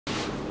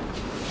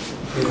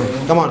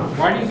Come on.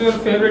 What is your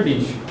favorite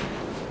dish?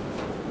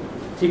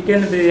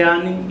 Chicken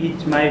biryani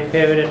is my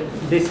favorite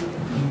dish.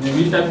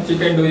 Which type of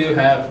chicken do you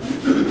have?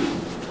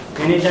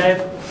 Any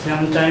type,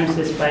 sometimes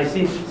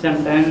spicy,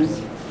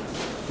 sometimes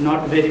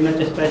not very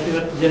much spicy,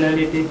 but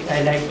generally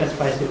I like the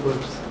spicy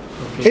foods.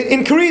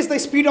 Increase the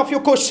speed of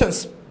your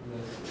questions.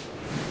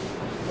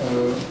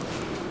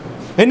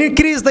 And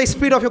increase the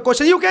speed of your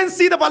question. You can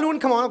see the balloon.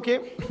 Come on, okay?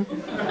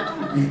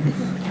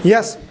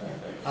 Yes.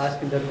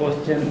 Ask the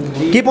question.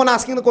 Keep on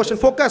asking the question.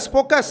 Focus,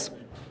 focus.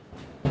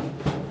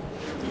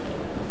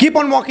 Keep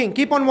on walking,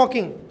 keep on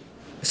walking.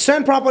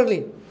 Stand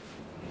properly.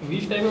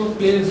 Which type of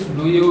place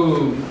do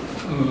you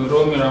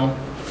roam around?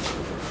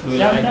 Do you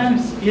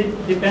Sometimes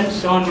it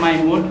depends on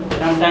my mood.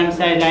 Sometimes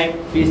I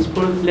like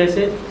peaceful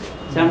places.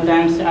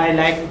 Sometimes I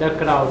like the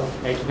crowd.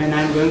 Like when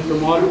I'm going to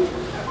mall,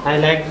 I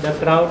like the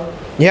crowd.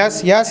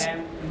 Yes, yes.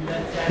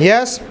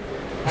 Yes.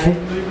 I'm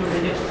going to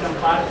visit some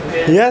park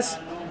where Yes.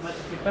 there are not much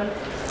people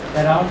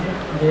around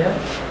there.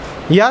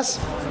 Yes.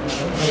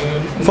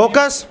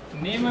 Focus.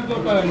 Name of the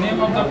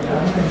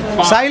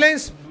park.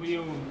 Silence.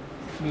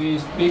 Do you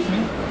speak me?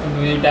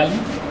 Do you tell me?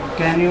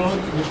 Can you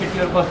repeat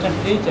your question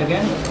please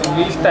again?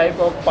 Which type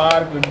of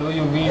park do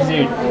you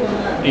visit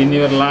in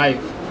your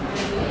life?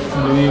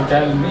 Do you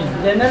tell me?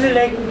 Generally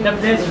like the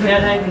place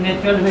where I have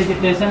natural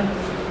vegetation.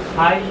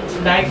 I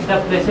like the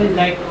places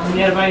like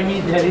nearby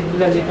me there is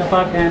Lalita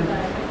Park and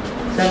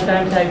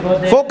sometimes I go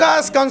there.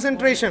 Focus,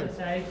 concentration.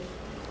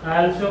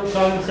 I also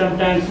come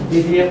sometimes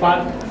BDA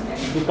Park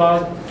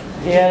because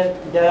here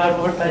there are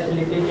more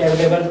facilities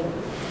available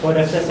for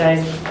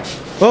exercise.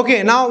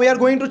 Okay, now we are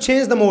going to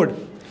change the mode.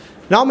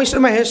 Now Mr.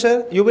 Mahesh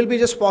sir, you will be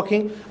just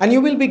walking and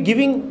you will be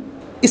giving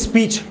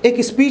speech.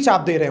 एक speech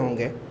आप दे रहे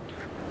होंगे.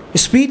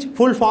 Speech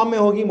full form में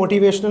होगी,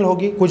 motivational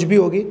होगी, कुछ भी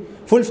होगी.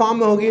 Full form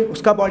में होगी,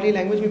 उसका body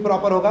language भी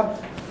proper होगा.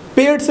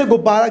 पेट से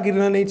गुब्बारा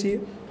गिरना नहीं चाहिए.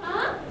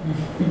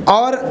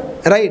 और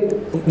राइट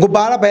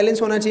गुब्बारा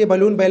बैलेंस होना चाहिए,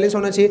 बलून बैलेंस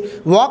होना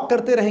चाहिए. वॉक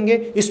करते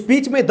रहेंगे,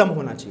 स्पीच में दम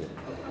होना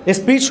चाहिए.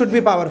 Speech should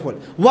be powerful.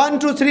 1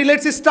 2 3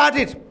 let's start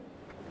it.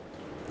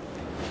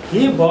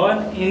 He born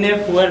in a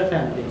poor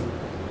family.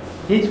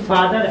 His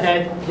father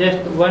had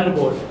just one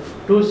boat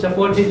to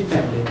support his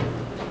family.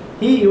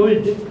 He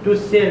used to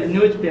sell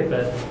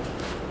newspapers.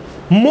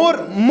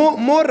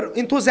 More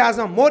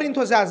enthusiasm, more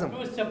enthusiasm.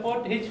 To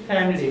support his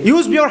family.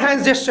 Use your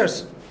hands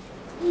gestures.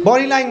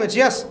 Body language,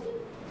 yes.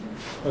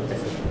 Okay.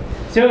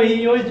 So he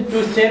used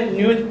to sell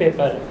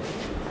newspaper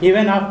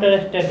even after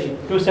study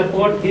to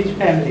support his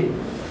family.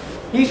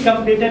 He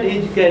completed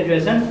his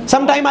graduation.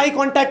 Sometime eye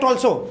contact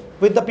also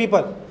with the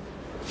people.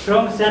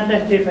 From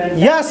St. Stephen.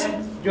 Yes.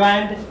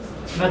 Joined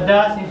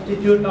Madras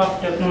Institute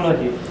of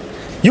Technology.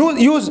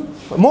 Use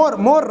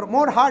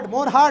more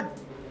hard.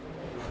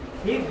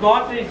 He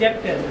got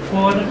rejected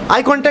for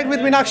Eye contact with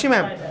Meenakshi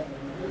ma'am.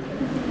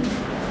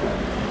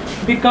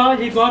 Because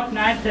he got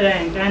 9th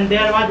rank and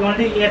there was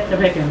only 8th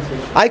vacancy.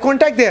 Eye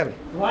contact there.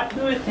 What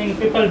do you think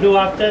people do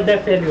after the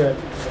failure?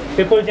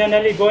 People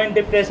generally go in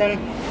depression.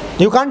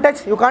 You can't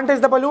touch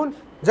the balloon.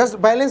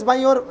 Just balance by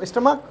your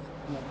stomach.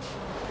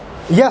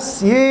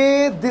 Yes,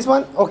 yeah, this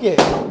one. Okay.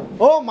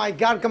 Oh my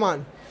God, come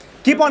on.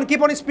 Keep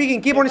on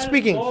speaking. Keep on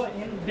speaking. Go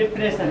in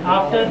depression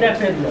after the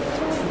failure.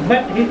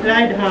 But he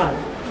tried hard.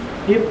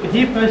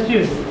 He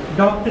pursued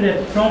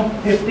doctorate from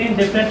 15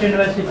 different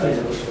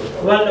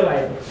universities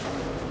worldwide.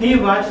 He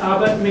was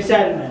our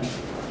missile man,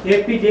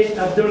 APJ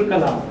Abdul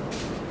Kalam.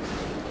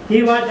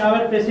 He was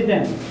our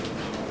president.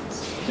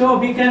 So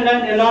we can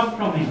learn a lot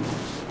from him.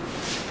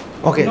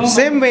 Okay,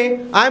 same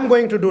way I am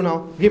going to do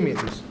now. Give me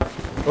this.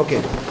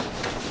 Okay.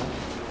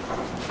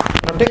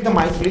 Now take the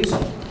mic, please.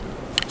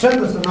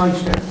 Chandra, now you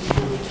stand.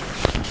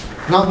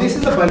 Now this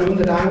is a balloon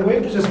that I am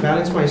going to just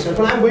balance myself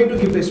and I am going to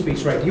give this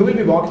speech, right? You will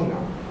be walking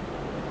now.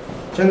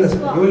 Chandra,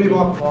 you will be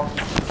walking.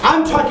 I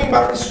am talking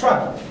about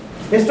struggle.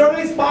 A struggle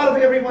is part of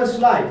everyone's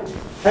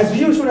life. As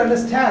you should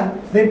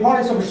understand the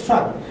importance of a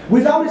struggle.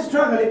 Without a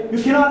struggle,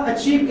 you cannot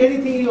achieve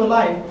anything in your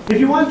life. If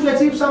you want to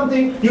achieve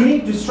something, you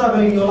need to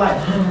struggle in your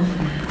life.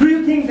 Do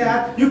you think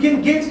that you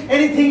can get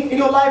anything in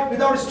your life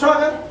without a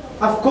struggle?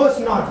 Of course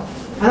not.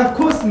 And of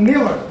course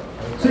never.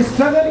 So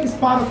struggle is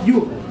part of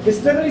you. The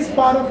struggle is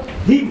part of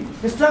him.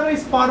 The struggle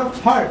is part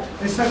of her.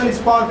 The struggle is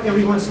part of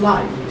everyone's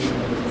life.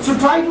 So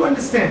try to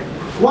understand.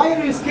 Why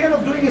are you scared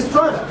of doing a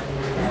struggle?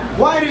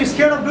 Why are you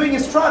scared of doing a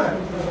struggle?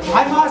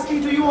 I'm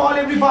asking to you all,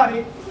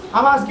 everybody.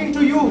 I'm asking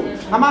to you.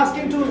 I'm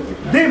asking to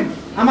them.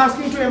 I'm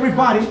asking to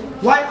everybody.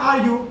 Why are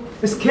you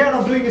scared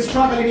of doing a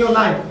struggle in your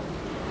life?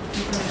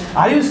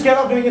 Are you scared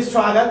of doing a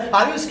struggle?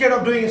 Are you scared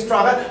of doing a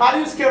struggle? Are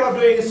you scared of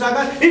doing a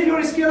struggle? If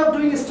you're scared of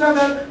doing a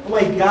struggle, oh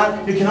my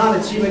God, you cannot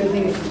achieve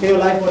anything in your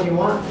life what you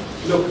want.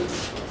 Look,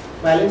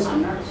 balance.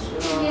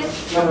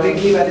 Yes.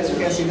 Completely balance. You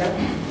can see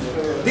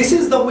that. This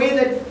is the way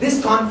that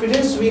this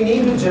confidence we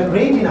need to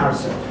generate in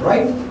ourselves,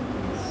 right?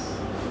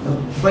 The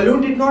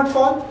balloon did not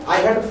fall. I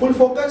had full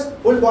focus,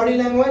 full body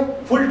language,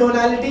 full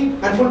tonality,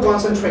 and full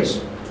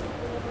concentration.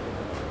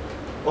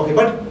 Okay,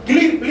 but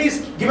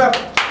please give up.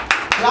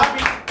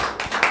 Clap it.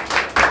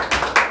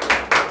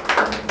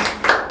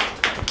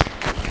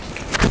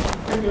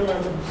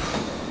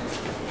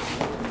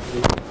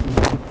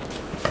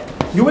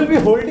 You will be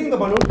holding the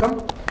balloon.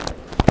 Come.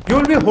 You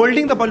will be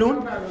holding the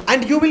balloon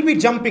and you will be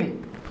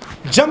jumping.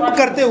 Jump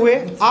करते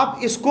हुए आप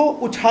इसको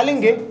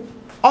उछालेंगे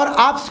और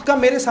आपका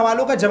मेरे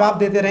सवालों का जवाब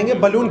देते रहेंगे.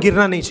 बलून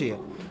गिरना नहीं चाहिए.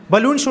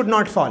 Balloon should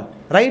not fall.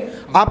 Right.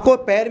 आपको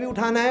पैर भी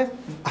उठाना है,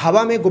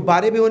 हवा में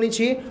गुब्बारे भी होनी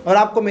चाहिए और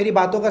आपको मेरी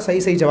बातों का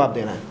सही सही जवाब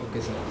देना है.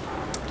 Okay, sir.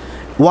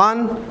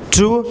 1,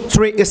 2,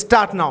 3,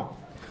 start now.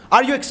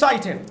 Are you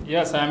excited?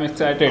 Yes, I am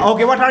excited.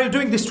 Okay, what are you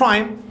doing this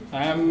time?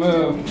 I am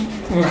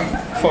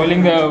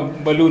following the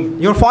balloon.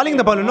 You're following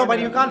the balloon. No, but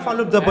you can't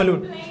follow the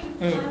balloon.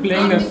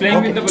 Playing with the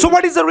balloon. So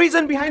what is the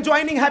reason behind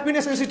joining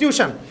Happiness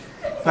Institution?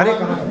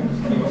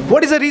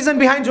 What is the reason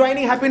behind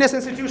joining Happiness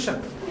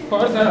Institution?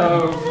 For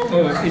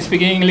the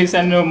speaking English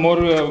and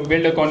more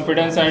build a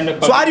confidence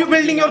and. So are you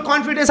building your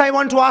confidence? I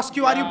want to ask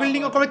you. Are you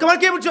building your confidence? Come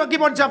on,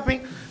 keep on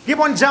jumping. Keep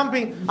on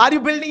jumping. Are you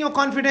building your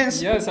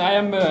confidence? Yes, I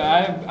am.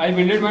 I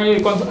built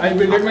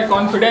my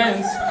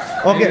confidence.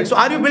 Okay, so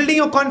are you building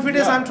your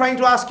confidence? Yeah. I'm trying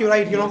to ask you,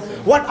 right? You know,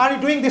 what are you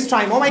doing this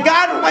time? Oh my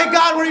God! What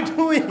are you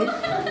doing?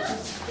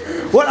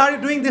 What are you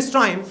doing this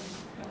time?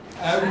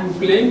 I'm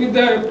playing with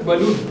the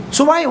balloon.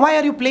 So why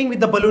are you playing with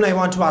the balloon? I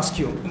want to ask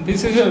you.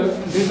 This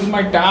is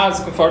my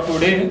task for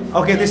today.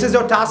 Okay, this is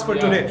your task for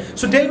today.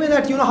 So tell me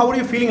that, you know, how are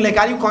you feeling? Like,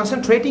 are you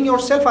concentrating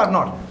yourself or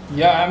not?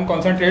 Yeah, I'm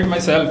concentrating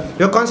myself.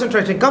 You're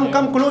concentrating. Come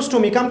close to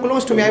me. Come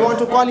close to me. I want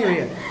to call you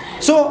here.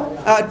 So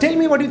tell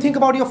me, what do you think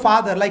about your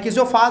father? Like, is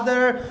your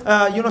father,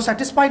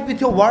 satisfied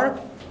with your work?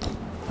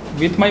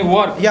 With my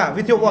work? Yeah,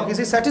 with your work. Is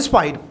he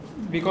satisfied?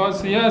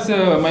 Because yes,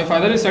 my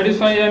father is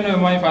satisfied,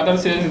 and my father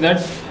says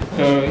that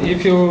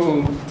if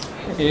you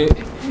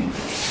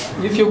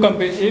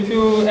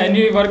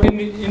any work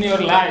in your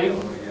life,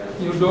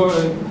 you do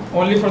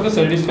only for the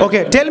satisfaction.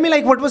 Okay, tell me,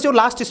 like, what was your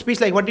last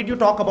speech like? What did you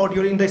talk about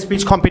during the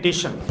speech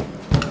competition?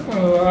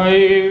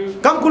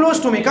 Come close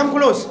to me. Come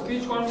close.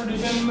 Speech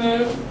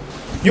competition.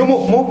 You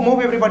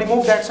move everybody.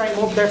 Move that side.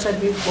 Move that side.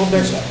 Please. Move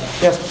that side.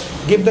 Yes.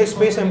 Give the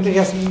space empty.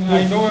 Yes.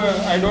 I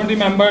don't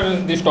remember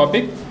this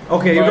topic.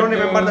 Okay, you don't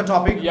remember the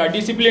topic? Yeah,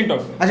 discipline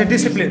topic. As a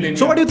discipline.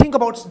 So what do you think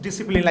about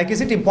discipline? Like, is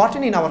it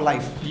important in our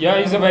life? Yeah,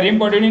 it's very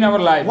important in our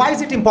life. Why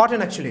is it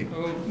important actually?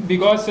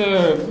 Because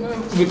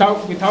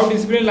without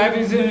discipline, life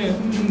is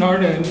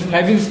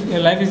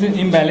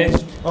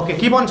imbalanced. Okay,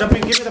 keep on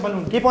jumping. Give me the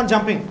balloon. Keep on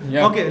jumping.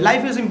 Yeah. Okay,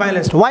 life is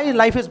imbalanced. Why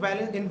life is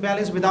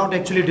imbalanced without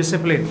actually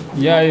discipline?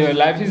 Yeah,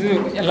 life is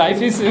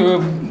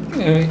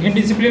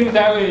indiscipline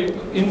without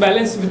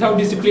imbalance without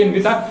discipline.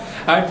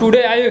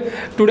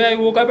 Today I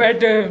woke up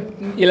at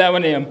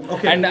 11 a.m.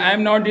 Okay. And I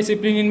am not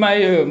disciplined in my.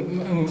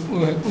 No,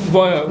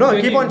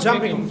 keep on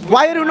jumping.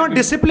 Why are you not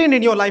disciplined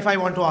in your life? I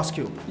want to ask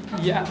you.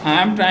 Yeah, I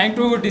am trying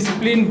to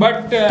discipline,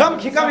 but come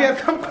here,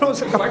 come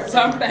closer. But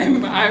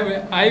sometimes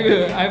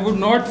I would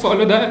not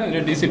follow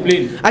the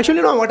discipline. Actually,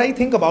 you know what I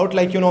think about,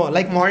 like, you know,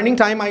 like morning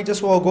time, I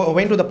just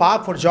went to the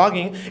park for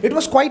jogging. It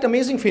was quite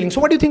amazing feeling.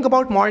 So what do you think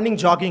about morning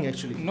jogging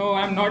actually? No,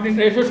 I'm not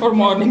interested for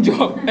morning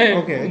jog.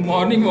 Okay.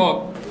 Morning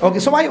walk. Okay,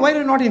 so why are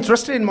you not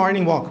interested in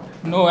morning walk?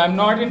 No, I'm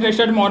not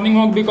interested in morning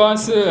walk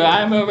because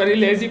I'm a very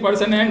lazy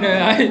person, and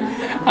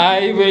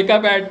I wake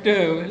up at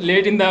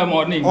late in the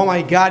morning. Oh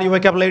my God, you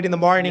wake up late in the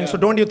morning. Yeah. So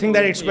don't you think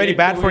that it's very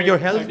bad for your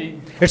health?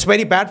 30. It's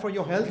very bad for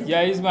your health?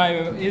 Yeah, it's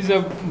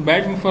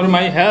bad for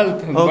my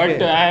health. Okay.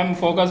 But I am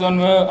focused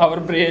on our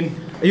brain.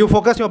 You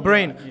focus your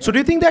brain. So do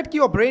you think that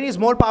your brain is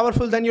more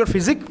powerful than your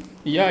physics?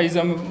 Yeah, it's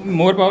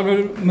more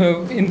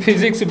powerful in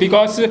physics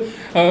because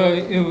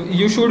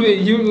you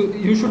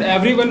should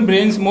everyone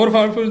brains more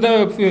powerful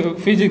the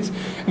physics.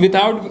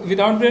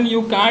 Without brain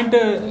you can't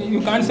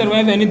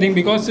survive anything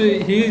because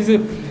he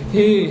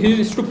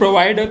is to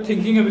provide a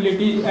thinking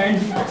ability and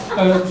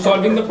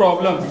solving the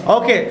problem.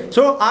 Okay,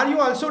 so are you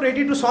also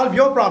ready to solve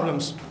your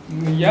problems?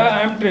 Yeah,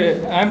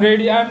 I'm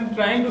ready. I'm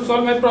trying to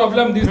solve my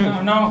problem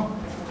now.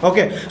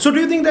 Okay, so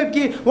do you think that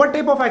what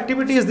type of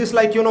activity is this?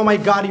 Like, you know, my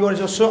God, you are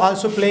just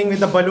also playing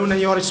with the balloon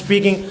and you are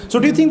speaking. So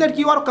do you think that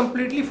you are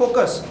completely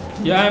focused?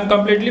 Yeah, I'm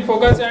completely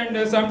focused,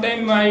 and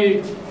sometimes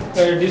I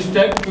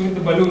distract with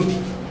the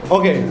balloon.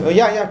 Okay,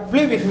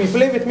 play with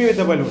me with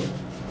the balloon.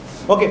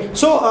 Okay,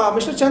 so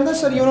Mr. Chandan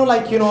sir, you know,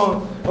 like, you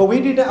know,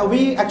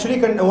 we actually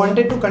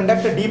wanted to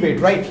conduct a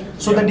debate, right?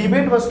 So the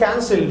debate was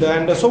cancelled,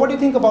 and so what do you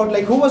think about,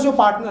 like, who was your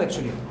partner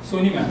actually?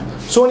 Sony ma'am.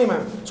 Sony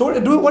ma'am. So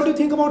what do you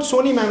think about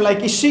Sony ma'am?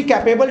 Like, is she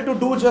capable to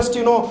do just,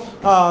 you know,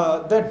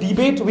 the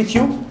debate with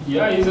you?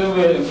 Yeah,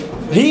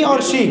 he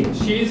or she?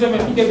 She is a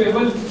very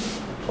capable.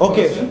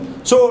 Okay.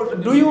 person. So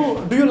do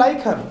you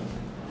like her?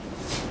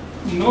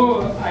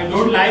 No, I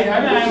don't like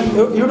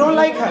her. You don't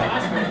like her?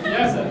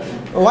 Yes, sir.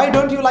 Why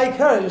don't you like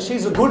her?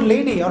 She's a good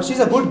lady, or she's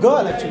a good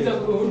girl actually. She's a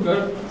good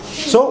girl.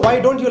 So why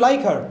don't you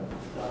like her?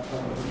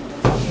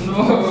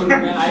 No,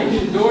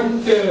 I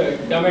don't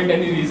comment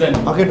any reason.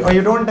 Okay,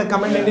 you don't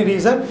comment any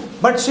reason.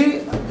 But is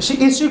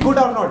she good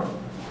or not?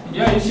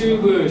 Yeah, she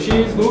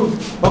is good.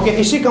 Okay,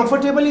 is she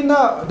comfortable in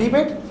the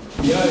debate?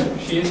 Yeah,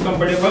 she is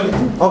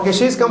comfortable. Okay,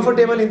 she is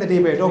comfortable in the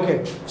debate.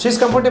 Okay, she is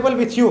comfortable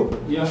with you.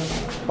 Yeah.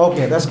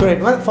 Okay, that's great.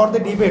 Well, for the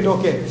debate.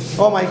 Okay.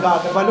 Oh my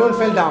God, the balloon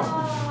fell down.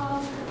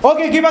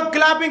 Okay, give a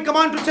clapping. Come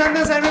on to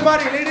Chandas,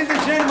 everybody, ladies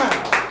and gentlemen.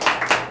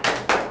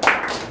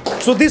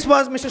 So this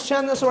was Mr.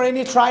 Chandas, and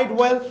he tried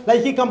well.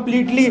 Like he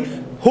completely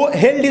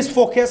held his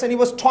focus, and he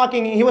was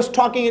talking and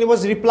he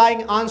was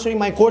replying, answering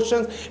my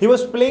questions. He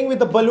was playing with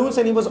the balloons,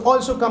 and he was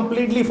also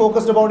completely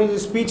focused about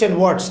his speech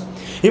and words.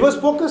 He was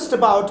focused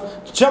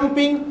about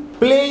jumping,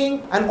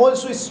 playing, and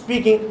also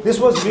speaking. This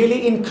was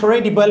really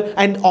incredible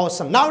and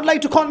awesome. Now I'd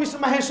like to call Mr.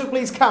 Mahesh,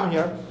 please come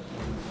here.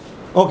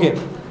 Okay,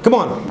 come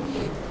on.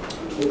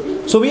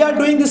 So we are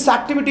doing this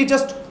activity,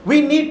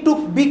 we need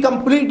to be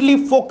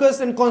completely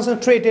focused and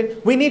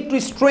concentrated. We need to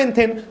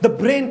strengthen the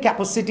brain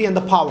capacity and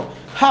the power.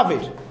 Have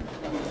it.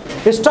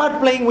 Start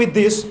playing with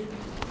this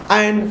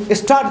and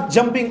start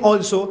jumping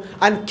also,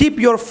 and keep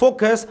your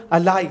focus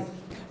alive.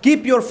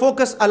 Keep your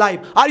focus alive.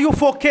 Are you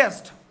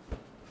focused?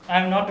 I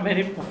am not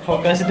very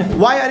focused.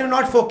 Why are you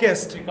not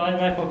focused? Because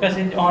my focus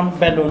is on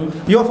balloon.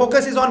 Your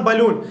focus is on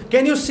balloon.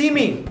 Can you see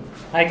me?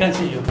 I can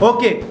see you.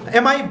 Okay.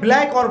 Am I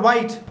black or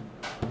white?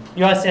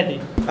 You are shady.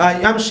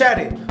 I'm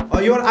shady.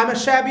 I'm a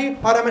shabby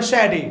or I'm a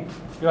shady?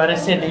 You are a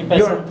shady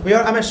person.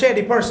 I'm a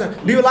shady person.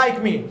 Do you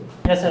like me?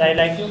 Yes, sir, I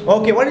like you.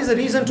 Okay, what is the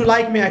reason to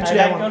like me actually?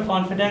 I like your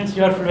confidence,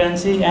 your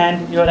fluency,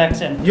 and your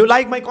accent. You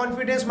like my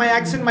confidence, my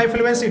accent, my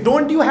fluency.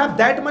 Don't you have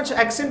that much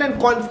accent and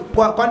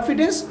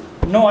confidence?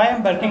 No, I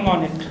am working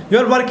on it. You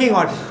are working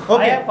on it.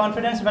 Okay. I have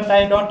confidence, but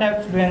I don't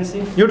have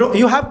fluency.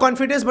 You have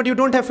confidence, but you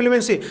don't have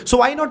fluency. So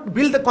why not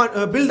build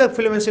the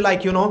fluency,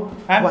 like, you know?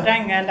 I am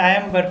trying, and I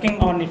am working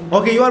on it.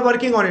 Okay, you are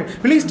working on it.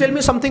 Please tell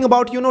me something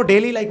about,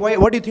 Delhi. Like,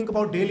 what do you think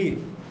about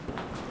Delhi?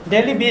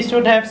 Daily we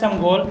should have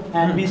some goal,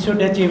 and we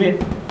should achieve it,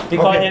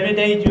 because Okay. every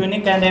day is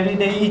unique and every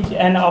day is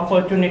an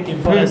opportunity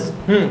for us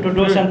to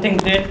do something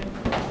great.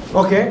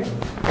 Okay.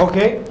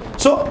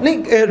 So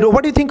Nick,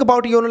 what do you think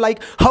about, like,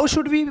 how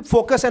should we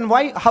focus, and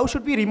how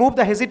should we remove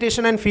the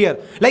hesitation and fear?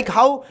 Like,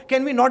 how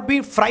can we not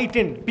be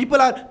frightened? People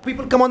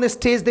come on the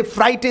stage, they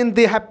frightened,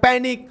 they have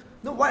panic.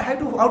 No,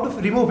 how to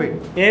remove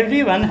it?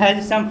 Everyone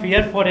has some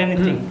fear for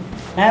anything,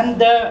 and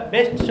the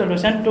best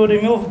solution to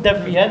remove the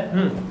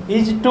fear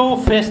is to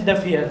face the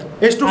fear.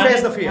 Face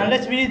the fear.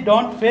 Unless we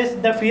don't face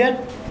the fear,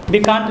 we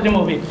can't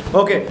remove it.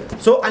 Okay,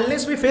 so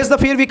unless we face the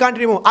fear, we can't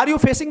remove. Are you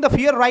facing the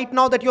fear right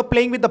now that you're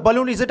playing with the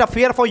balloon? Is it a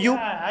fear for you?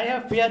 Yeah, I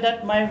have fear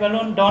that my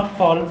balloon don't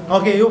fall.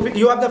 Okay,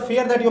 you have the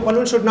fear that your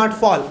balloon should not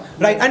fall,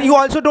 right? And you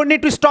also don't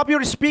need to stop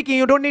your speaking.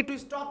 You don't need to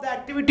stop the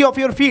activity of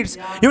your feet.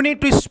 Yeah. You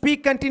need to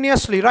speak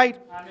continuously, right?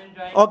 I'm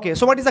enjoying. Okay,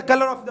 so what is the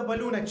color of the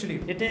balloon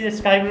actually? It is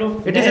sky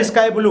blue. It is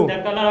sky blue.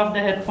 The color of the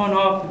headphone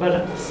of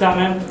Varsha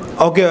ma'am.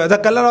 Okay, the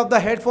color of the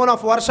headphone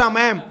of Varsha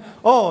ma'am.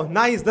 Oh,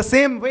 nice. The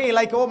same way,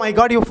 like, oh my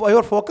God,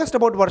 you're focused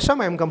about Varsha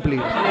ma'am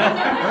completely.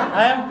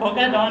 I am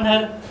focused on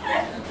her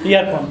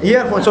earphone.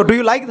 Earphone. So do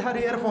you like her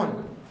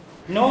earphone?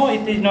 No,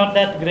 it is not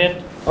that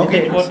great. Okay.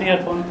 It is good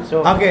earphone.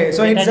 So Okay,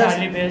 so it it's has just.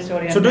 early base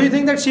oriented. So do you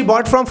think that she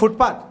bought from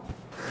footpath?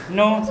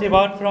 No, she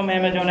bought from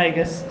Amazon, I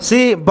guess.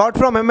 She bought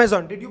from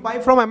Amazon. Did you buy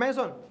from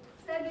Amazon?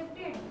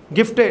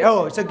 Gifted.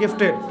 Oh, it's a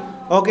gifted.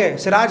 Okay,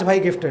 Siraj bhai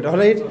gifted. All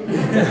right.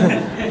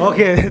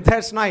 Okay,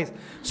 that's nice.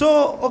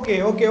 So, okay.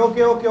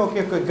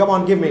 Come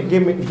on, give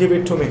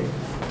it to me.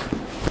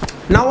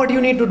 Now, what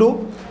you need to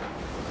do?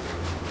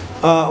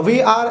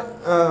 We are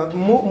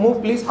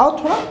move please. Out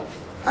thoda.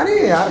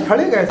 अरे यार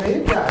खड़े गए थे ये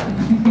क्या?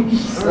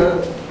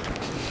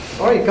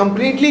 Alright,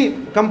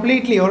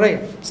 completely. Alright,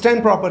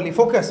 stand properly.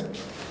 Focus.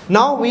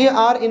 Now we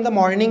are in the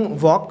morning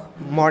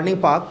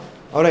park.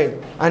 Alright,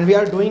 and we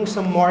are doing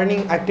some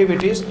morning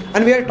activities,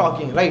 and we are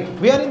talking, right?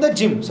 We are in the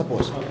gym,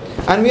 suppose,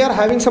 and we are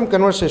having some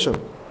conversation.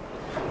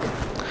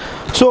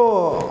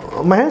 So,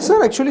 Mahesh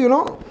sir, actually,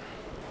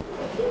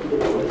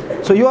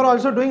 so you are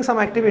also doing some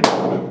activity.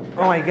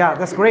 Oh my God,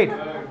 that's great.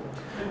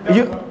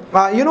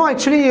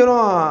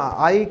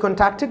 I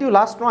contacted you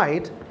last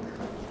night.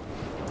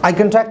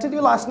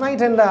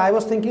 And I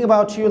was thinking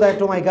about you,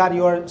 that, oh my God,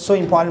 you are so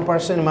important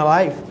person in my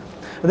life.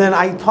 Then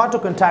I thought to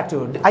contact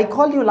you. I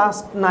called you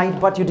last night,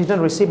 but you didn't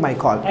receive my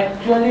call.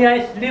 Actually,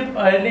 I sleep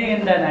early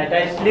in the night.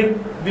 I sleep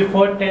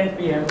before 10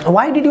 p.m.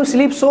 Why did you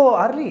sleep so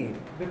early?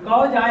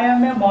 Because I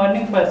am a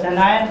morning person.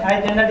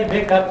 I generally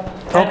wake up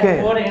at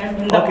 4 a.m.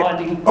 in the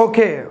morning.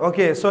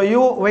 Okay. So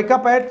you wake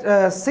up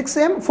at 6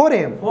 a.m., 4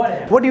 a.m.? 4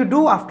 a.m. What do you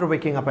do after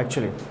waking up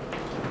actually?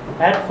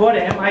 At 4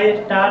 a.m.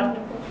 I start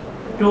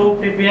to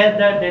prepare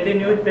the daily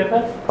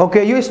newspaper.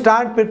 Okay, you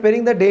start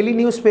preparing the daily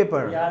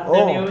newspaper. Yeah,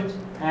 the news.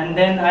 And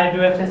then I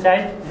do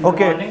exercise in the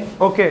morning.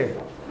 Okay.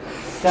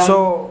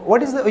 So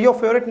what is your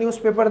favorite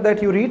newspaper that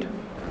you read?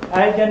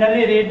 I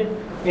generally read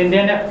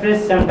Indian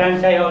Express.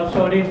 Sometimes I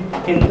also read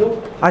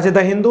Hindu. Achha,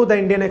 the Hindu, the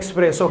Indian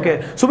Express. Okay.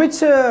 Yeah. So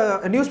which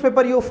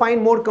newspaper you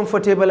find more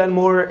comfortable and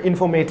more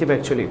informative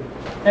actually?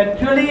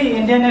 Actually,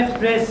 Indian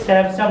Express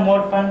have some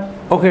more fun.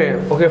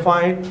 Okay,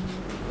 fine.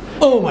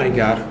 Oh my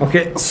God.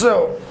 Okay.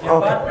 So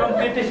apart from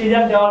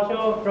criticism, they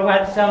also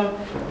provide some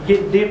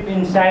deep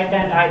insight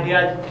and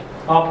ideas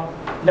of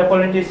the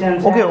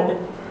politicians, Okay. and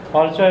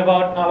also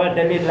about our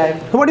daily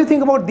life. So what do you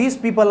think about these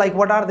people? Like,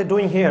 what are they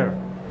doing here?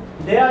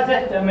 They are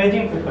just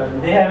amazing people.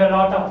 They have a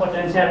lot of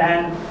potential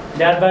and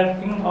they are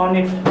working on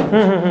it.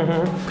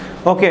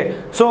 Okay,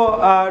 so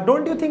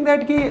don't you think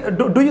that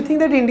do you think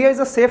that India is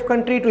a safe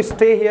country to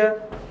stay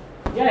here?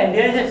 Yeah,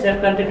 India is a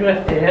safe country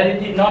to stay here.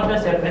 It is not the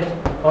safest,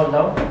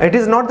 although. It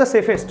is not the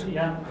safest.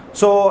 Yeah.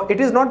 So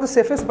it is not the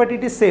safest, but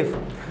it is safe.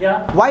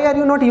 Yeah. Why are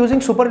you not using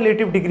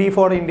superlative degree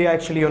for India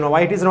actually? You know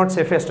why it is not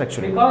safest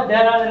actually? Because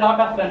there are a lot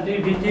of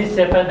countries which is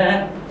safer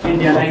than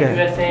India, like Okay.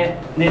 USA,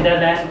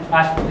 Netherlands,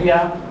 Austria.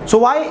 So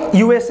why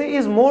USA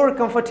is more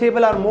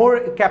comfortable or more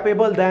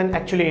capable than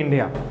actually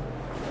India?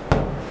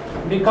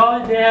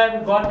 Because they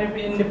have got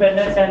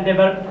independence and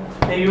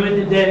they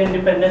use their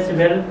independence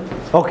well.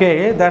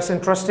 Okay, that's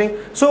interesting.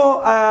 So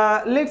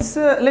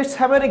let's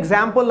have an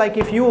example. Like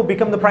if you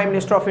become the Prime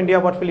Minister of India,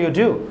 what will you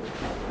do?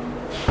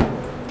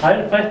 I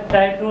will first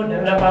try to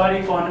develop our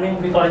economy,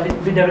 because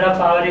if we develop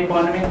our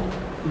economy,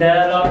 there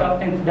are a lot of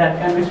things that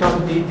can be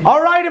solved easily.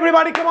 All right,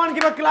 everybody, come on,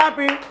 give a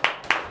clapping.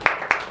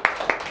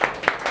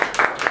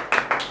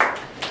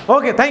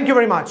 Okay, thank you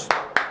very much.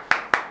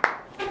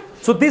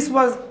 So this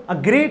was a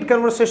great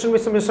conversation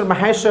with Mr.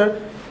 Maheshwar.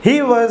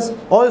 He was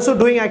also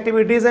doing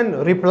activities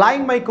and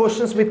replying my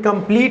questions with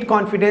complete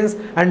confidence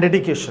and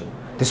dedication.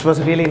 This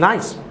was really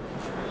nice.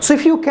 So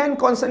if you can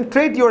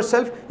concentrate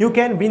yourself, you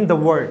can win the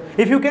world.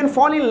 If you can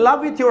fall in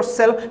love with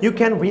yourself, you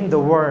can win the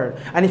world.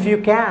 And if you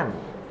can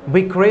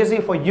be crazy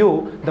for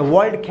you, the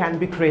world can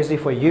be crazy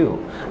for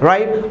you.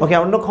 Right? Okay, I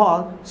want to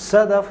call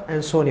Sadaf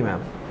and Soni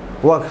ma'am.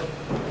 Work.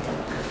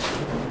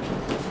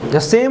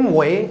 The same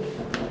way,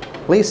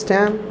 please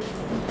stand.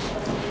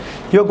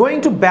 You're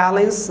going to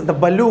balance the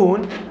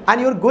balloon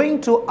and you're going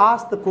to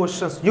ask the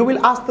questions. You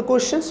will ask the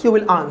questions, you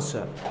will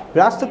answer.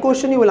 You ask the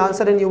question, you will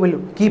answer, and you will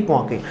keep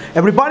walking.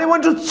 Everybody,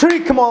 1, 2, 3,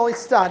 come on,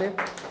 let's start it.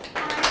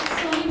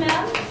 Soni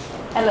ma'am,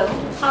 Hello.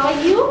 how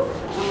are you?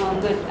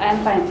 Good.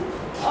 I'm fine.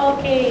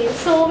 Okay,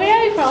 so where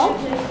are you from?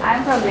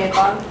 I'm from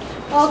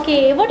Nepal.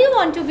 Okay, what do you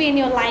want to be in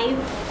your life?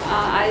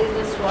 I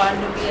just want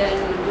to be a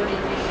good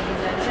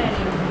engineer and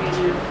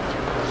engineer.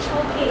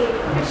 Okay,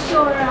 it's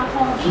your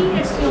hobby,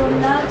 it's your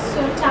luck,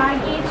 your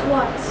target,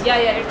 what?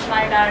 Yeah. It's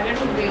my target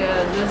to be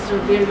just to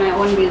build my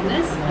own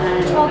business.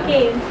 And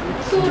Okay,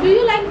 so do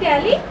you like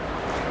Delhi?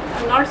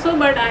 not so,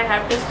 but I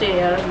have to stay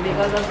here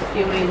because of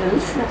few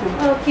reasons.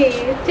 Okay,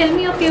 tell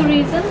me a few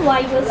reasons why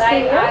you Like stay I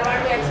here.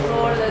 want to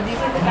explore. This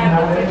is the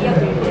capital city of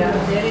India.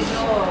 There is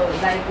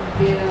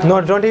no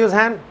No, don't use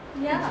hand.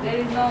 Yeah. There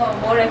is no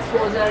more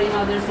exposure in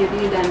other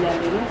cities than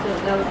Delhi. You know?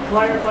 So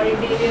for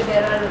interior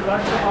there are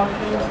lots of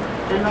options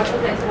and lots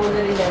of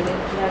exposure in Delhi.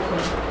 That's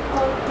all.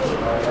 Okay,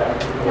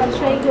 that's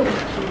very good.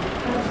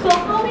 So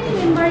how many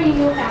members in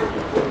your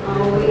family?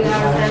 We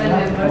are 7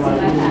 members in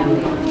my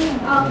family.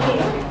 Okay.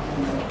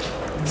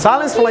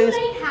 Silence, Do you please.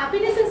 like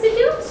Happiness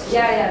Institute?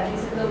 Yeah.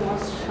 This is the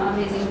most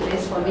amazing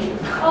place for me.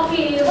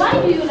 Okay, why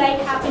do you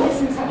like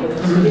Happiness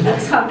Institute?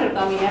 Because after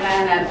coming here, I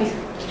am happy.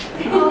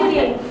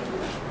 Okay.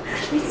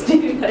 It's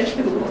difficult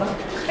to work.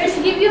 It's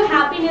give you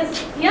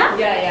happiness, yeah?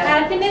 Yeah.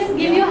 Happiness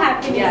give you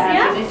happiness, Yeah,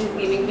 yeah? happiness is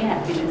giving me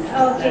happiness.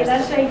 Okay,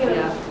 that's very good.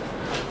 Yeah.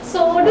 So,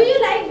 do you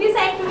like these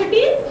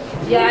activities?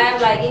 Yeah, I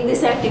am liking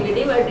this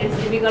activity, but it's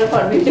difficult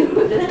for me to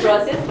do this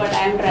process. But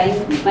I am trying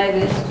my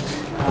best.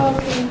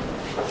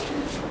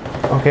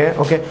 Okay.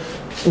 Okay.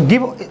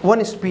 Give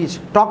one speech.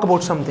 Talk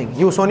about something.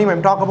 You, Soni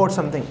ma'am, talk about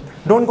something.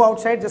 Don't go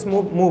outside. Just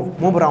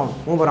move around.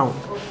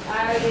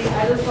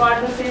 I just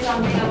want to say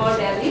something about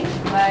Delhi.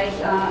 Like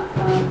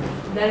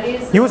Delhi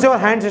is. Use your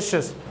hand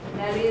gestures.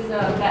 Delhi is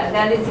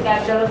the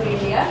capital of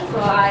India. So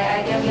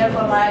I came here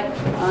for my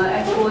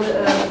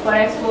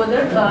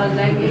exposure,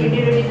 like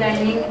interior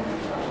designing.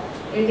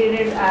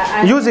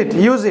 Use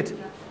it.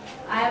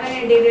 I am an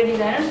interior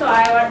designer, so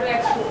I want to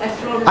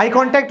explore. Eye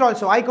contact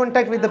also. Eye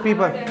contact with the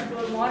people. I want to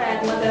explore more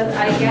as much as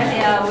I can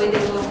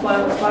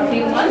for a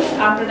few months.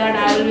 After that,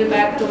 I will be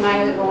back to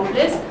my home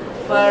place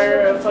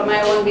for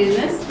my own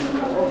business.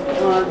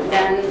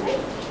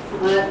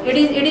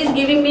 It is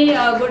giving me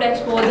a good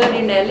exposure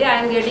in Delhi.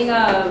 I am getting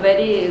a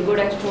very good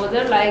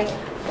exposure. Like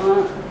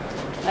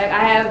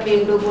I have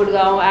been to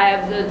Gurgaon. I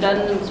have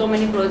done so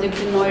many projects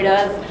in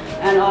Noida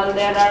and all.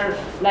 There are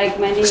like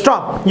many.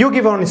 Stop. You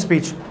give one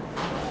speech.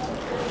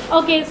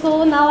 Okay,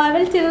 so now I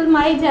will tell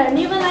my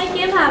journey. When I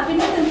came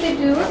Happiness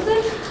Institute,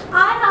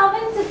 I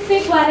haven't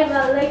speak very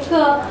well. Like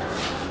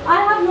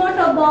I have not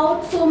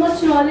about so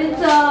much knowledge.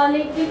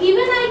 Like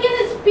even I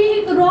can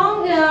speak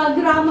wrong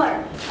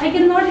grammar. I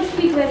cannot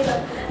speak very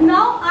well.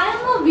 Now I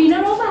am a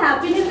winner of a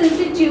Happiness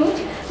Institute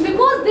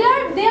because they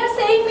are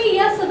saying me,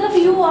 yes, Sadaf,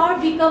 you are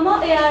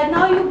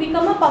now you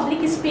become a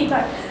public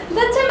speaker.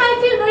 That time I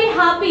feel very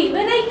happy.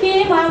 When I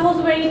came, I was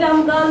very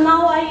dumb girl.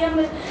 Now I am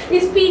a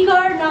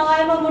speaker. Now I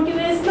am a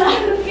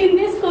motivational in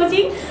this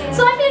coaching.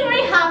 So I feel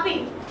very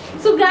happy.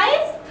 So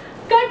guys,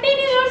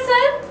 continue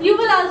yourself. You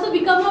will also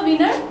become a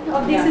winner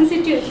of this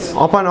institute.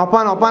 Open up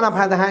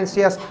the hands.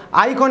 Yes.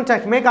 Eye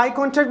contact. Make eye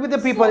contact with the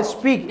people. So,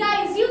 Speak.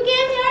 Guys, you came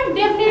here.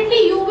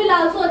 Definitely, you will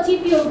also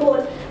achieve your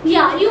goal.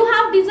 Yeah, you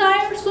have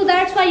desire, so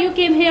that's why you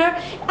came here.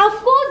 Of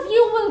course,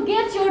 you will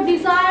get your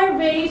desire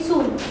very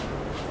soon.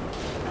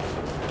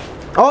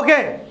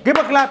 Okay, give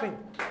a clapping.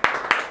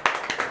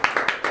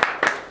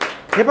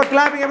 Give a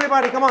clapping,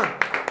 everybody. Come on.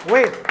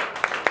 Wait.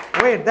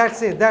 Wait,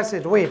 that's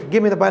it. Wait,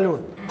 give me the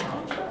balloon.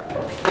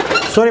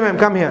 Sorry, ma'am,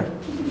 come here.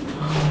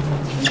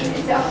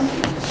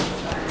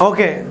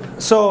 Okay,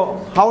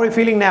 so how are you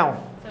feeling now?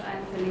 So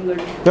I'm feeling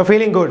good. You're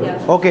feeling good?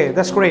 Yeah. Okay,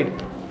 that's great.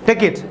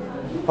 Take it.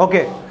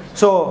 Okay,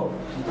 so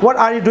what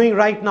are you doing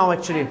right now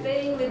actually? I'm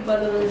playing with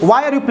balloons.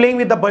 Why are you playing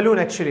with the balloon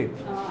actually?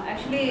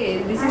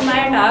 Actually, this is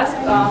my task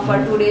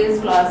for today's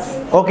class.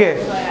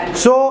 Okay,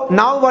 so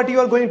now what you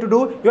are going to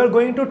do, you are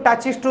going to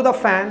touch it to the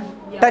fan.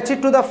 Touch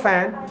it to the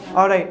fan.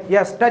 Alright,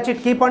 yes, touch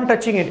it, keep on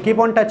touching it. Keep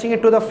on touching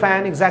it to the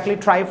fan. Exactly,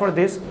 try for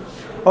this.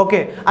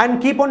 Okay,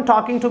 and keep on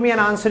talking to me and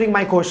answering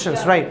my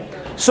questions, right?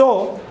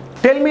 So,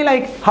 tell me,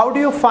 like, how do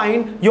you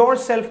find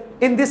yourself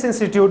in this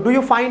institute? Do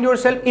you find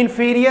yourself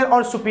inferior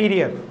or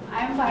superior?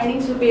 I am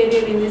finding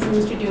superior in this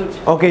institute.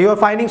 Okay, you are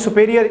finding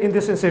superior in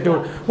this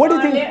institute. What do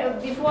you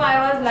think? Before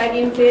I was like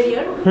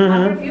inferior.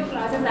 After a few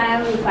classes, I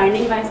am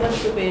finding myself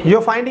superior. You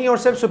are finding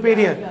yourself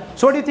superior.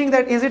 So, what do you think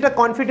that is it a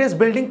confidence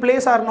building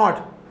place or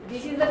not?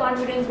 This is the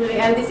confidence building,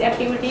 and this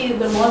activity is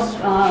the most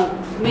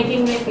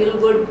making me feel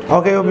good.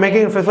 Okay, you're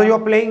making so you're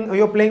playing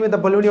with the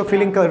balloon. You're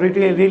feeling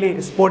really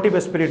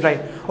sportive spirit,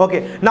 right?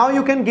 Okay, now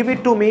you can give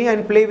it to me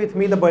and play with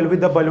me with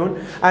the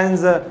balloon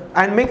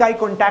and make eye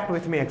contact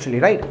with me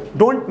actually, right?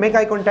 Don't make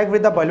eye contact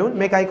with the balloon.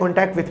 Make eye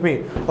contact with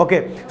me.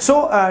 Okay,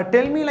 so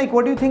tell me, like,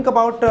 what do you think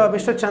about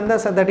Mr. Chanda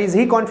sir? That is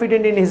he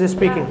confident in his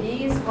speaking? Yeah,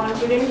 he is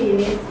confident in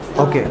his.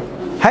 Okay,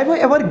 have you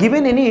ever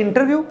given any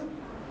interview?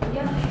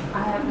 Yeah,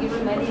 I have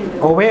given many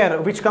interviews. Oh, where?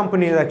 Which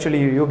company actually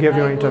you gave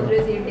your interview?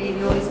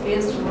 Godrej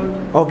Space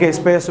Wood. Okay,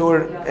 Space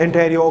Wood,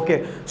 Ontario.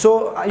 Okay,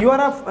 so you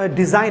are a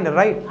designer,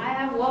 right? I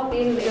have worked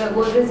in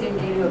Godrej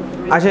Interior.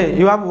 Ajay,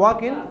 you have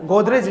worked in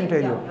Godrej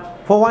Interior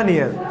for 1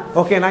 year.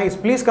 Okay, nice.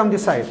 Please come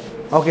this side.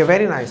 Okay,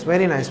 very nice,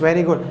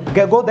 very good.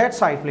 Go that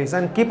side, please,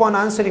 and keep on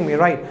answering me,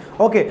 right?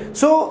 Okay,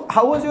 so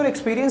how was your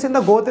experience in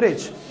the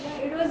Godrej?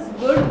 It was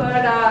good, but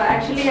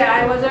actually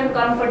I wasn't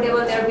comfortable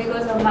there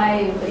because of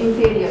my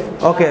inferior.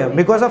 Okay,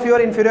 because of your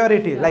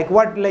inferiority. Like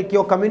what? Like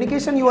your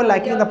communication you were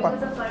lacking in the past?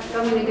 Because of my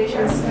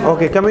communications.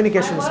 Okay,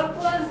 communications. My work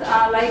was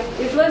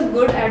it was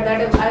good at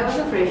that time. I was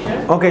a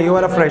fresher. Okay, you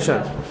were a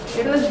fresher.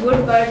 It was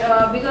good,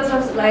 but because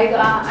of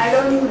I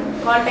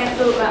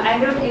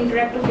don't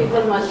interact to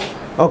people much.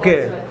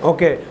 Okay,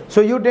 okay.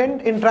 So you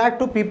didn't interact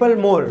to people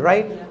more,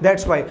 right? Yeah.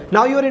 That's why.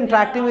 Now you are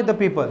interacting with the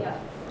people. Yeah.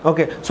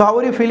 Okay. So how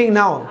are you feeling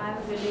now? I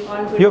am feeling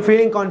confident. You're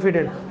feeling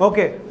confident.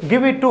 Okay.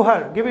 Give it to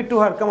her. Give it to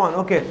her. Come on.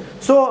 Okay.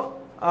 So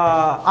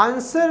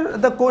answer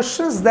the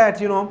questions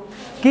that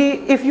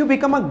if you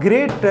become a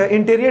great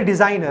interior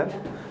designer.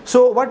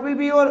 So what will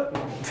be your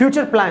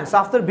future plans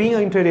after being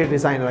an interior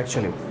designer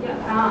actually?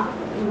 Yeah.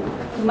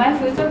 My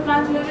future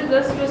plans will be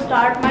just to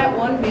start my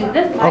own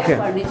business, my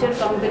furniture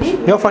company.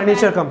 Your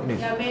furniture company?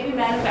 Yeah, maybe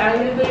I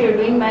will be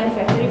doing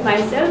manufacturing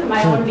myself,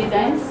 my own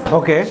designs.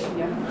 Okay.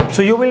 Yeah.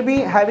 So you will be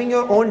having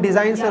your own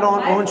designs and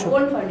own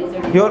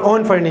furniture. Your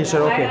own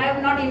furniture, okay. I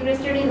am not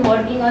interested in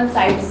working on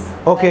sites.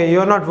 Okay,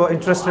 you're not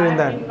interested in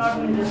that. I am not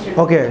interested.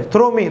 Okay,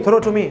 throw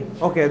to me.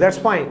 Okay, that's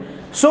fine.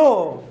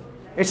 So,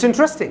 it's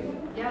interesting.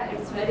 Yeah,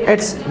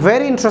 It's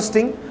very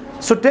interesting.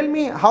 So tell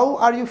me, how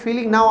are you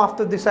feeling now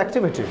after this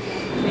activity?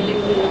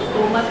 Feeling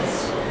so much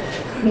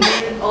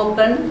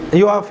open.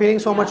 You are feeling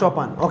so much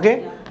open,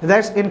 okay? Yeah.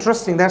 That's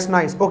interesting, that's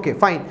nice. Okay,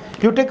 fine.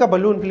 You take a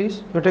balloon,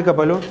 please. You take a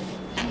balloon.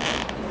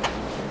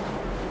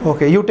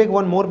 Okay, you take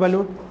one more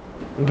balloon.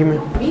 Give me.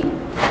 Me?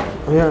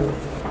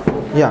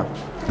 Yeah.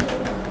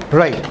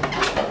 Right.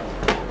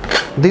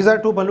 These are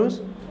 2 balloons.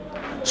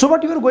 So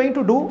what you are going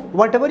to do,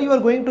 whatever you are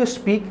going to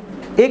speak,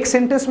 एक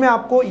sentence में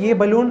आपको ये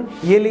balloon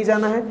ये ले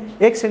जाना है,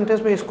 एक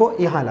sentence में इसको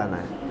यहाँ लाना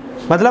है.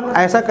 मतलब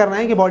ऐसा करना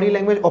है कि body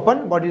language open,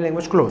 body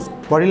language close,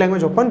 body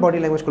language open, body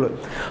language close.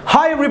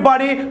 Hi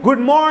everybody, good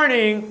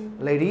morning,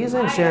 ladies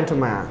and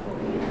gentlemen.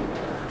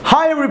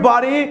 Hi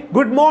everybody,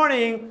 good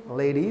morning,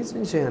 ladies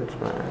and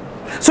gentlemen.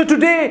 So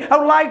today I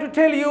would like to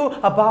tell you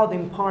about the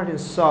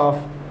importance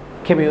of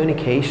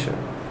communication.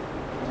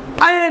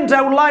 And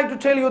I would like to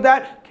tell you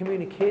that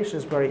communication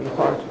is very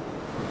important.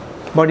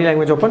 Body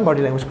language open,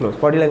 body language close.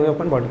 Body language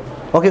open, body.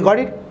 Okay, got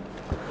it?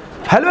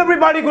 Hello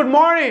everybody, good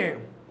morning.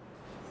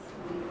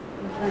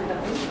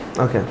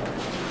 Okay.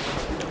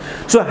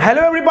 So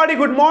hello everybody,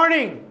 good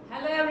morning.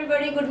 Hello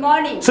everybody, good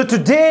morning. So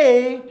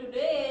today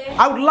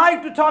I would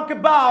like to talk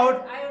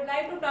about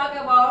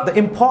the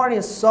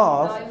importance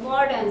of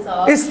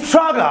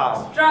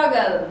struggle.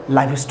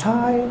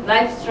 Lifestyle.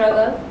 Life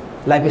struggle.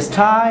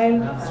 Lifestyle.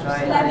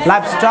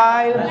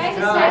 Lifestyle.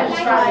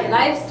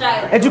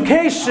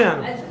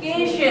 Education.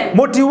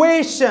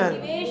 Motivation.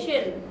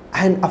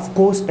 And of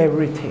course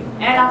everything.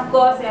 And of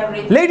course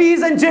everything.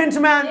 Ladies and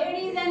gentlemen.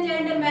 Ladies and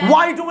gentlemen. man.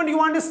 Why don't you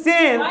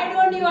understand? Why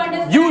don't you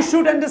understand? You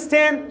should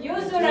understand. You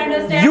should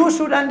understand. You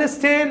should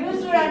understand.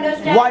 You should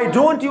understand. Why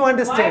don't you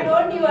understand?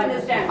 Why don't you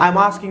understand? I'm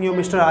asking you,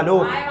 Mr.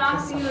 Alok. I'm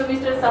asking you,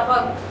 Mr.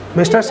 Safak.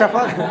 Mr.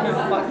 Shafaq.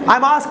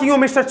 I'm asking you,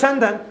 Mr.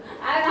 Chandan.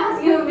 I'm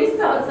asking you,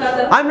 Mr.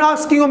 Sadar. I'm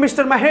asking you,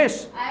 Mr.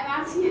 Mahesh.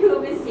 I'm asking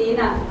you, Miss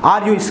Seena.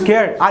 Are you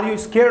scared? Are you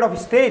scared of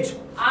stage?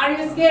 Are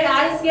you scared?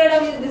 Are you scared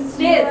of this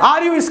stage?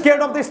 Are you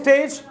scared of the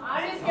stage?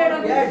 Are you scared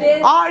of this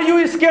stage? Are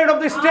you scared of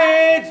the Are you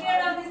stage?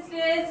 scared of this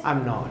stage?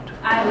 I'm not.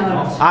 I'm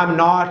not. I'm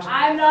not.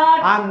 I'm not.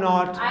 I'm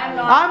not.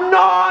 I'm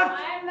not.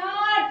 I'm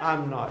not.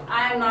 I'm not.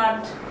 I'm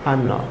not.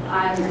 I'm not. I'm not.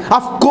 I'm not.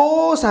 Of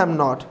course I'm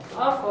not.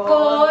 Of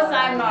course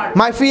I'm not.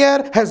 My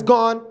fear has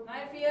gone.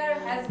 My fear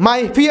has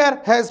My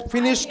fear has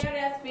finished.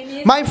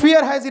 finished. My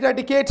fear has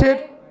eradicated.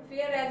 My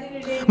fear has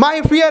irritated.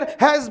 My fear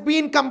has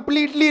been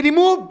completely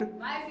removed.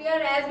 My fear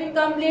has been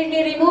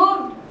completely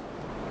removed.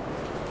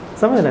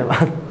 समझ रहे हैं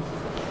बात?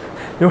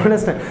 You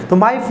understand? So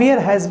my fear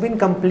has been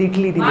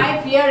completely removed.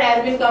 My fear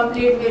has been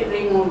completely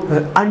removed.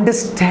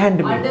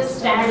 Understand me.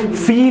 Understand me.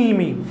 Feel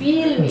me.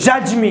 Feel me.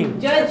 Judge me.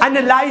 Judge me.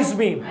 Analyze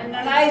me.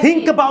 Analyze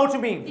Think me. about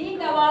me.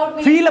 Think about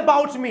me. Feel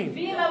about me.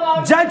 Feel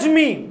about Judge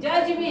me.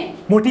 Judge me.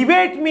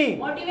 Motivate me.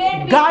 Motivate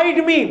me.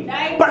 Guide me.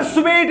 Guide me.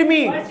 Persuade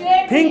me.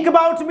 Persuade me. Think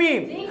about me.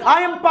 Think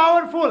I am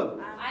powerful.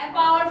 I am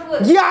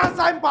powerful. Yes,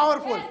 I am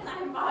powerful. Yes,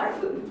 I am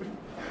powerful.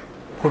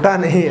 फुटा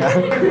नहीं यार.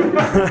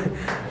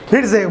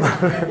 फिर से एक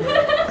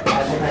बार.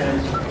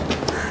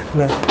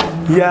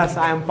 Yes,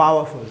 I am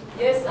powerful.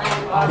 Yes, I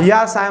am powerful.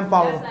 Yes, I am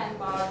powerful.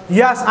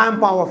 Yes, I am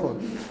powerful.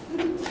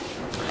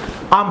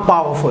 Yes, I am powerful. I'm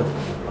powerful.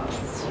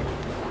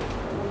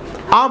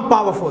 I'm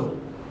powerful.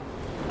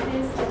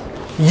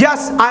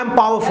 Yes, I am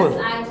powerful.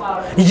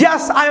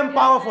 Yes, I am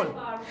powerful.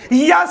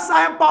 Yes,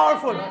 I am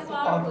powerful.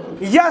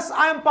 Yes,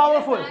 I am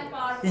powerful.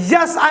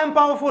 Yes, I am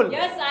powerful.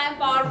 Yes, I am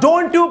powerful.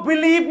 Don't you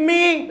believe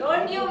me?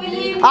 Don't you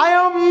believe me? I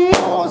am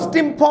most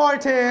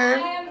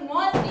important. I am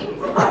most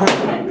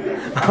important.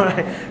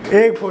 Alright,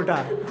 एक फुटा.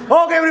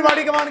 Okay,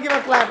 everybody, come on, give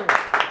a clap.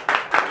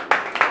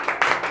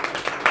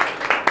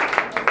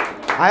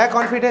 आया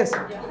confidence?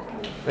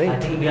 I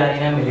think we are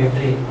in a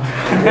military.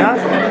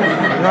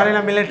 Yes, you are in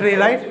a military,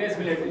 right?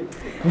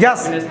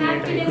 Yes,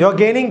 you are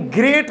gaining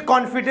great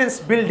confidence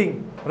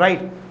building,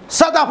 right?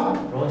 Shut up.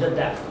 Roger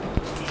that.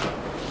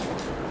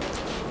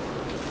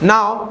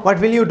 Now, what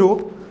will you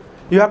do?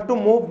 You have to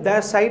move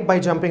that side by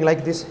jumping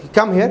like this.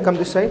 Come here, come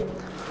this side.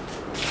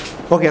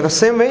 Okay, the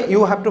same way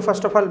you have to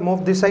first of all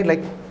move this side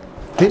like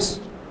this,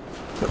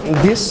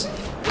 this.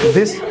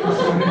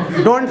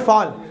 Don't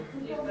fall.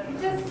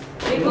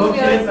 Remove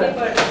your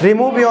slippers.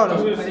 Remove your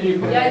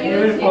Yeah, you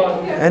will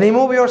fall. and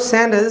remove your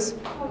sandals.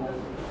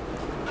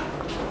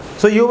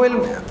 So you will.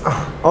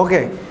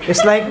 Okay,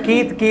 it's like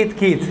Keith.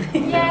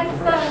 Yes,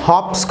 sir.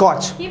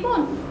 Hopscotch. Keep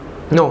on.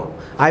 No,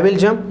 I will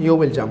jump. You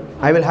will jump.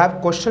 I will have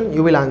question.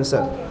 You will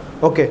answer.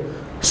 Okay.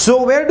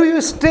 So where do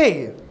you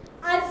stay?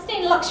 I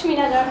stay in Lakshmi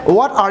Nagar.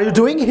 What are you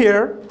doing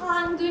here?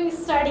 I'm doing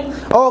studying.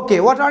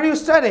 Okay. What are you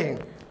studying?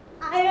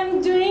 I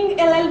am doing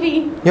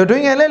LLB You're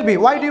doing LLB.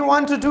 Why do you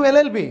want to do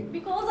LLB?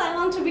 because I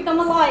want to become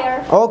a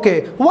lawyer.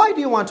 Okay. Why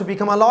do you want to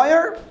become a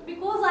lawyer?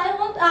 Because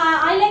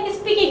I like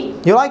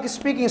speaking. You like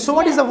speaking. So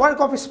what is the work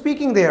of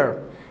speaking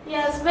there?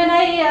 Yes, when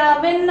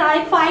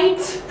I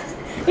fight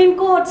in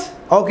court.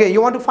 Okay.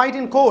 You want to fight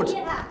in court.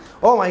 Yeah.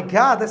 Oh my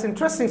God, that's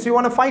interesting. So you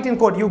want to fight in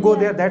court? You go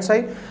there, that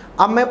side.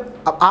 अब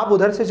आप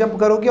उधर से jump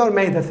करोगे और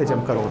मैं इधर से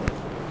jump करूँगा.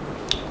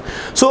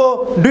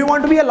 So do you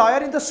want to be a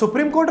lawyer in the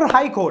Supreme Court or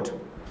High Court?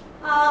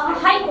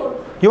 High court.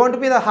 You want to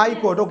be the High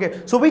Court.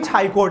 Okay. So which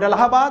High Court?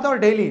 Allahabad or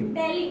Delhi?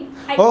 Delhi.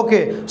 High court.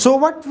 Okay. So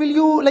what will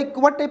you like?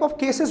 What type of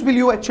cases will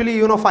you actually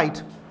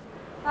fight?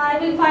 I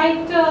will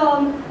fight.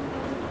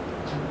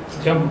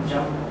 Jump.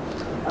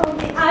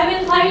 Okay. I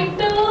will fight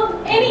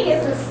any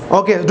cases.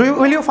 Okay.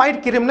 Will you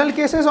fight criminal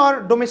cases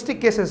or domestic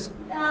cases?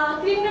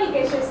 Criminal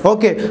cases.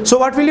 Okay. So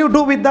what will you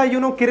do with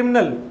the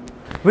criminal?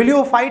 Will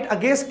you fight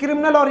against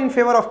criminal or in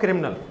favor of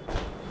criminal?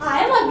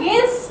 I am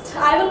against.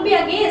 I will be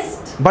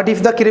against. But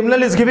if the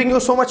criminal is giving you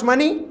so much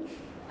money,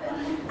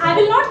 I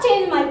will not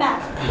change my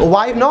path.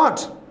 why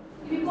not?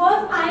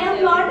 Because I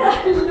am not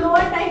a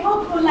lower type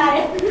of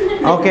lawyer.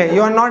 Okay,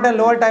 you are not a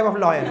lower type of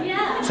lawyer.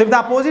 Yeah. So if the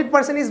opposite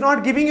person is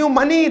not giving you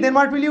money, then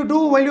what will you do?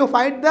 Will you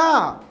fight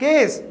the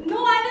case?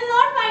 No, I will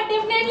not fight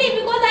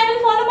definitely because I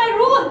will follow my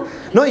rule.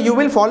 No, you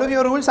will follow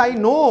your rules, I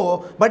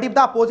know. But if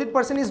the opposite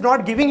person is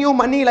not giving you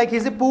money, like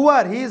he's a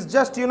poor, he is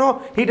just,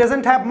 he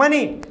doesn't have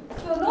money.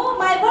 So no,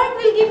 my work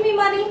will give me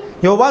money.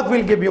 Your work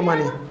will give you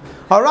money.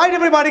 All right,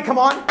 everybody, come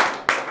on.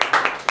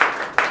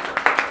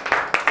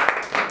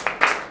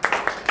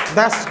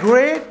 That's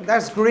great.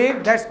 That's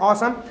great. That's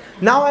awesome.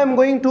 Now I'm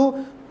going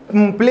to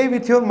play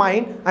with your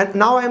mind, and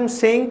now I'm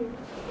saying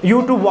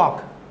you to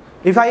walk.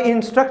 If I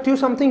instruct you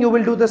something, you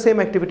will do the same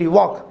activity.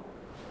 Walk.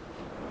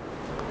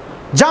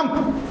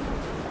 Jump.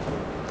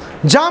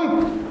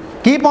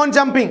 Jump. Keep on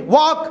jumping.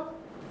 Walk.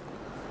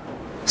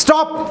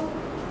 Stop.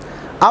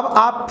 अब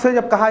आपसे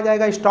जब कहा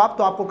जाएगा stop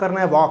तो आपको करना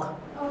है walk,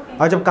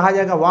 और जब कहा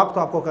जाएगा वॉक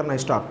तो आपको करना है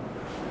stop.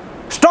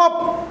 Stop.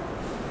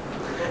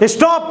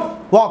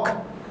 Stop. Walk.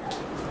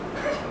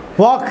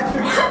 Walk.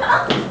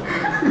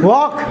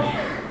 Walk.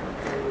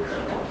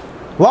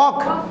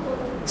 Walk.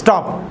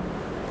 Stop.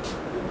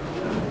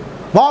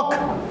 Walk.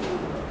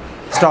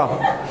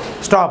 Stop.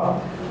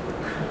 Stop.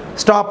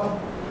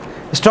 Stop.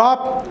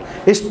 Stop.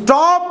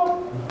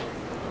 Stop.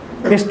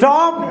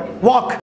 Stop. Walk.